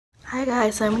Hi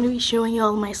guys, so I'm going to be showing you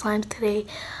all my slimes today.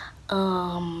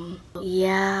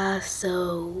 Yeah,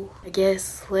 so I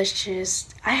guess let's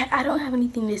just, I don't have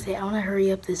anything to say. I want to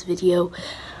hurry up this video.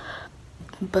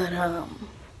 But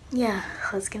yeah,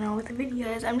 let's get on with the video,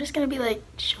 guys. I'm just going to be like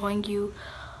showing you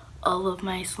all of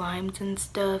my slimes and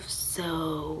stuff.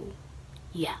 So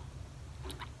yeah.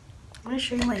 I'm going to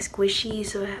show you my squishy.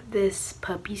 So I have this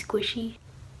puppy squishy,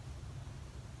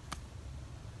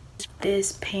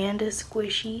 this panda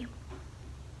squishy,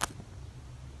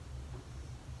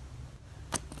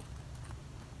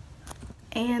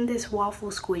 and this waffle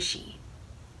squishy.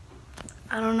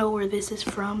 I don't know where this is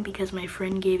from because my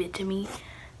friend gave it to me,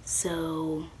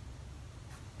 so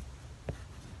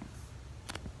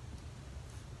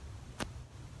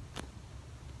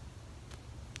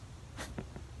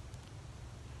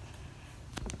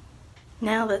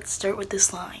now let's start with the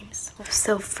slimes.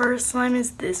 So first slime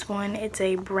is this one. It's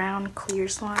a brown clear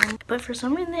slime, but for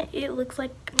some reason it looks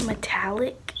like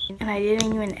metallic, and I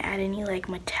didn't even add any like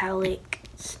metallic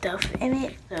stuff in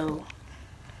it, so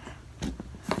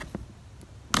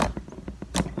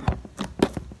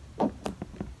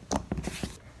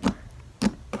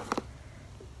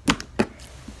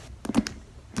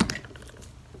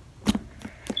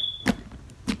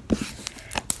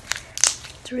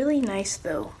it's really nice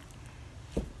though.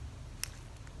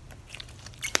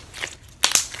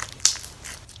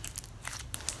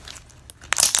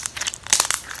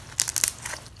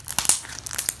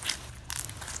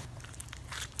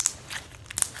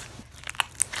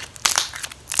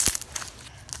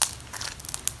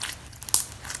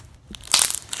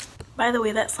 By the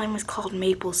way, that slime is called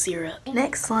maple syrup.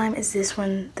 Next slime is this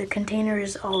one. The container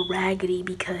is all raggedy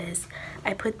because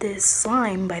I put this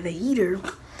slime by the heater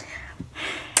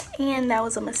and that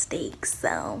was a mistake,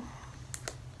 so.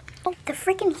 Oh, the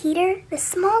freaking heater, the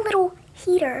small little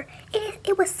heater,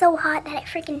 it was so hot that it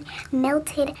freaking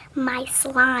melted my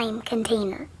slime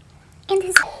container. And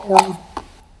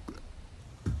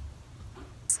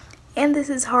this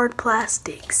is hard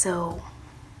plastic, so.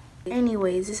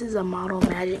 Anyways, this is a Model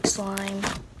Magic slime.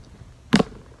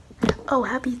 Oh,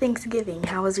 happy Thanksgiving.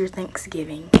 How was your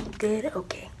Thanksgiving? Good?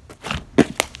 Okay.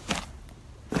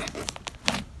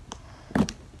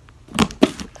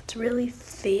 It's really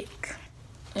thick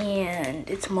and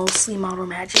it's mostly Model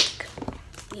Magic.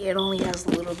 It only has a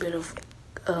little bit of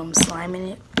slime in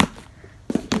it.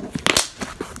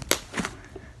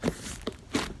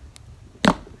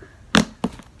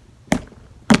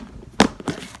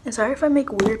 And sorry if I make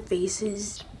weird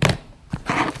faces.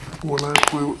 When I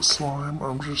play with slime,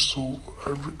 I'm just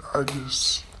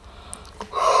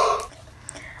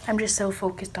so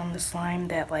focused on the slime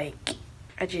that like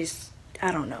I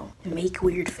don't know, make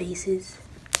weird faces.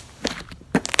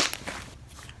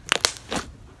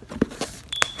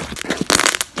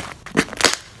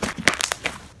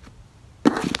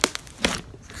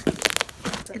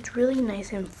 It's really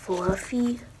nice and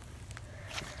fluffy.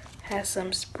 Has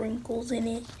some sprinkles in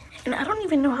it. And I don't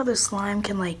even know how the slime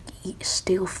can like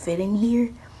still fit in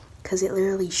here because it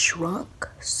literally shrunk.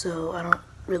 So I don't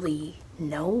really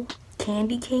know.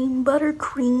 Candy cane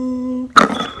buttercream.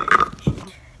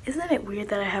 Isn't it weird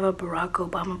that I have a Barack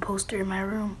Obama poster in my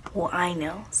room? Well, I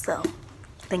know. So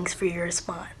thanks for your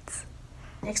response.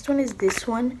 Next one is this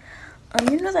one.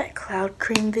 You know that cloud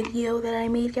cream video that I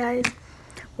made, guys?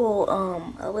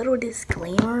 Well, a little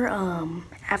disclaimer,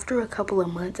 after a couple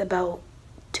of months, about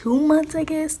 2 months I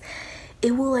guess,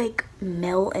 it will like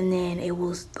melt and then it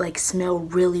will like smell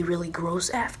really gross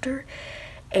after,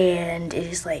 and it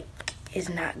is like, it's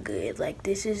not good. Like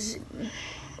this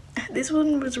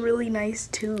one was really nice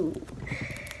too.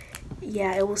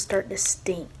 Yeah, it will start to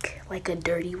stink like a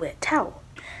dirty wet towel.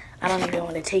 I don't even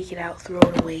want to take it out, throw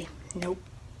it away. Nope,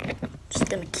 just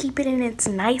gonna keep it in its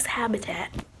nice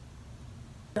habitat.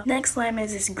 Next slime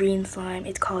is this green slime.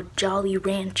 It's called Jolly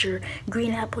Rancher,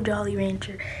 Green Apple Jolly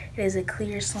Rancher. It is a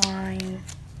clear slime.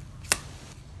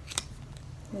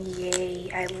 Yay,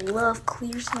 I love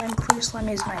clear slime. Clear slime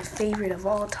is my favorite of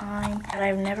all time. And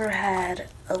I've never had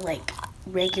a like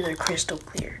regular crystal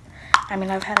clear. I mean,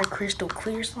 I've had a crystal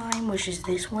clear slime, which is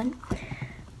this one,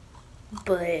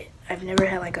 but I've never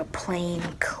had like a plain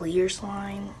clear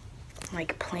slime,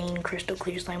 like plain crystal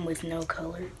clear slime with no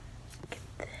color.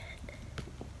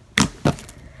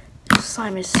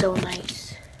 Slime is so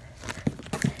nice.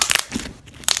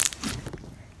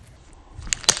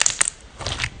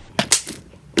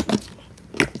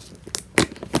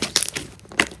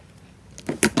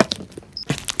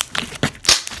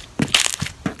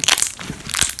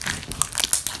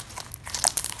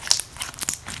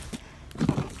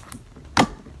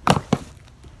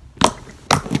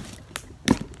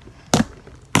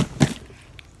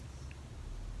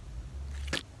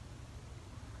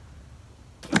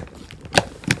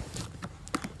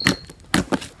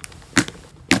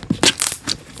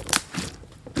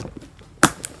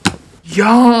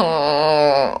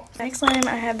 Yeah. Next slime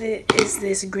I have is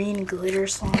this green glitter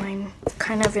slime.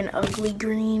 Kind of an ugly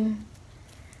green.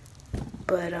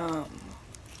 But,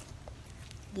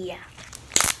 yeah.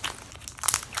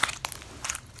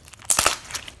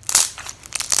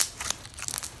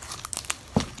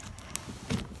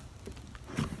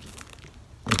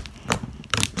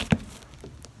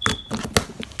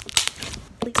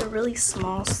 It's a really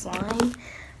small slime,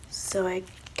 so I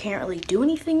can't really do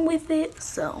anything with it,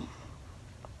 so.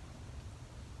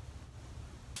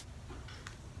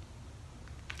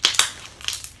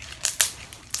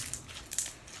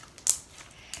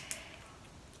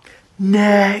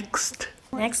 Next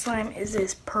Slime is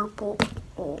this purple,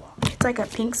 it's like a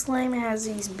pink slime. It has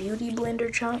these beauty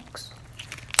blender chunks.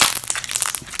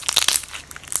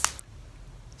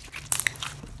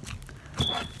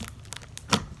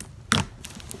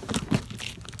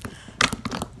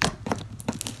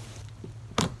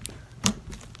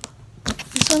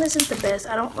 This one isn't the best.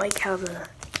 I don't like how the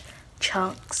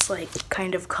chunks like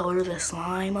kind of color the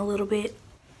slime a little bit.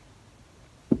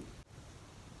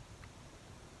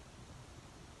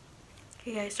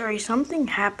 Okay guys, sorry, something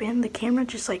happened. The camera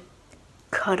just like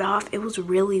cut off. It was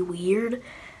really weird.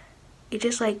 It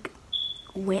just like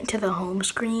went to the home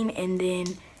screen and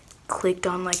then clicked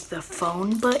on like the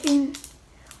phone button.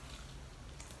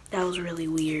 That was really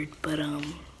weird, but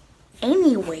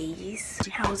anyways,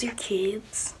 how's your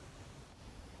kids?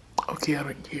 Okay, I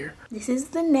don't care. This is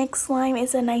the next slime.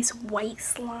 It's a nice white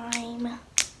slime.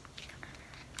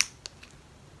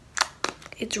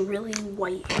 It's really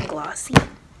white and glossy.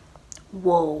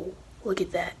 Whoa, look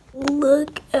at that.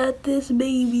 Look at this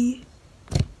baby.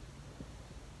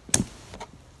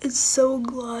 It's so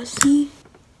glossy.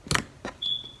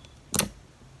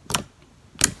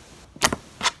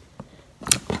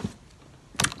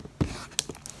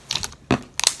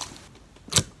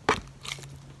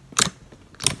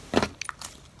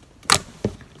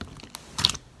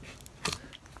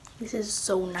 This is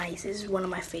so nice. This is one of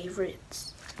my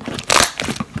favorites.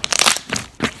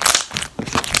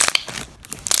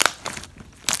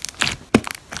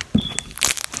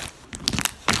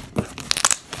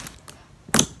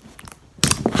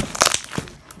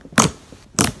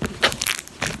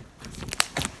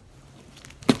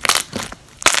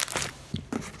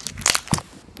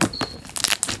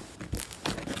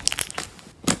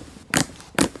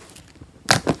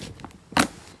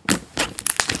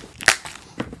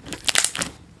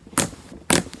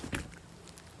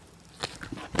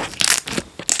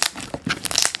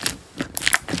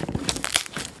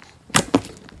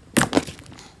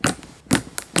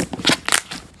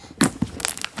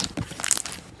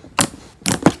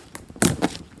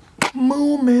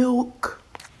 Moo milk.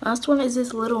 Last one is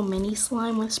this little mini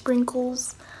slime with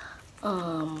sprinkles.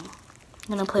 I'm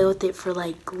gonna play with it for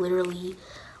like literally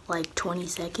like 20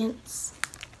 seconds.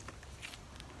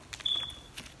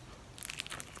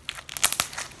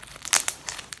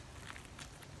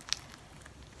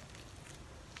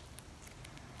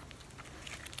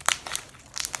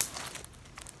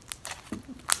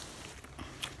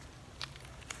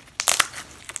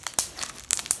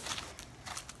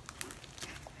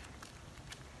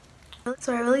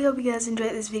 So I really hope you guys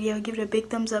enjoyed this video. Give it a big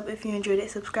thumbs up if you enjoyed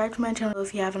it. Subscribe to my channel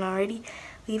if you haven't already.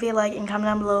 Leave a like and comment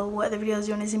down below what other videos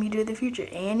you want to see me do in the future.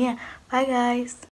 And yeah, bye guys.